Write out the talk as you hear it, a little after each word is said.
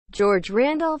George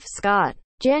Randolph Scott,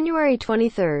 January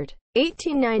 23,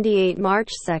 1898 – March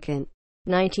 2,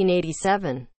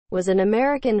 1987, was an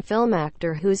American film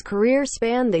actor whose career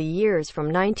spanned the years from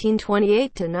 1928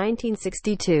 to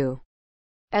 1962.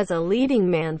 As a leading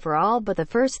man for all but the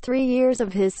first 3 years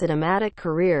of his cinematic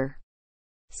career,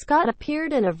 Scott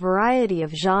appeared in a variety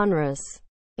of genres,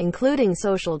 including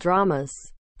social dramas,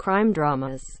 crime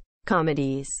dramas,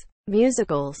 comedies,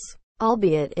 musicals,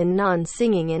 albeit in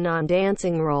non-singing and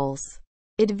non-dancing roles,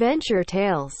 adventure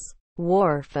tales,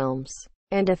 war films,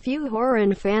 and a few horror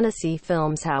and fantasy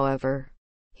films. However,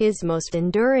 his most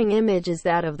enduring image is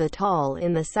that of the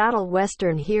tall-in-the-saddle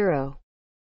Western hero.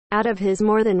 Out of his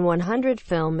more than 100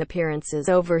 film appearances,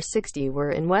 over 60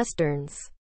 were in Westerns.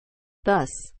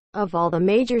 Thus, of all the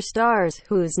major stars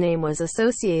whose name was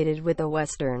associated with a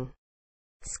Western,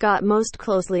 Scott most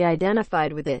closely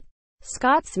identified with it.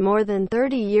 Scott's more than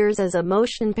 30 years as a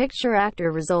motion picture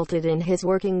actor resulted in his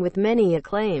working with many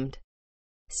acclaimed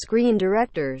screen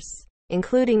directors,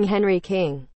 including Henry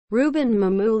King, Rouben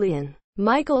Mamoulian,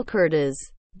 Michael Curtiz,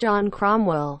 John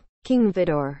Cromwell, King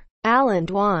Vidor, Allan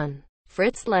Dwan,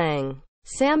 Fritz Lang,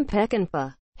 Sam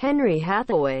Peckinpah, Henry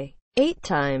Hathaway, 8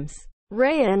 times,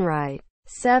 Ray Enright,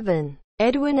 7,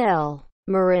 Edwin L,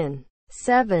 Marin,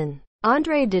 7,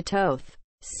 Andre DeToth,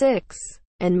 6,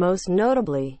 and most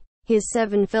notably, his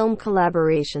 7 film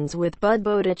collaborations with Budd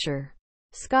Boetticher.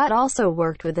 Scott also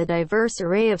worked with a diverse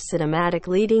array of cinematic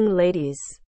leading ladies,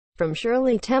 from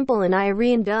Shirley Temple and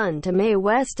Irene Dunne to Mae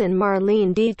West and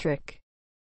Marlene Dietrich.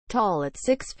 Tall at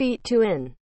 6 feet 2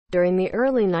 in. During the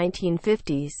early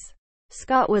 1950s,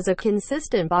 Scott was a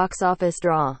consistent box office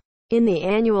draw. In the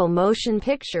annual Motion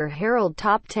Picture Herald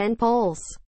Top 10 polls,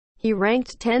 he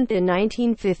ranked 10th in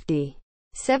 1950,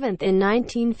 7th in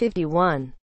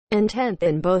 1951, and 10th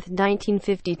in both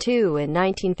 1952 and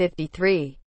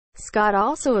 1953. Scott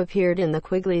also appeared in the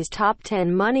Quigley's Top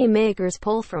 10 Money Makers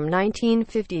poll from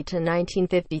 1950 to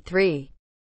 1953.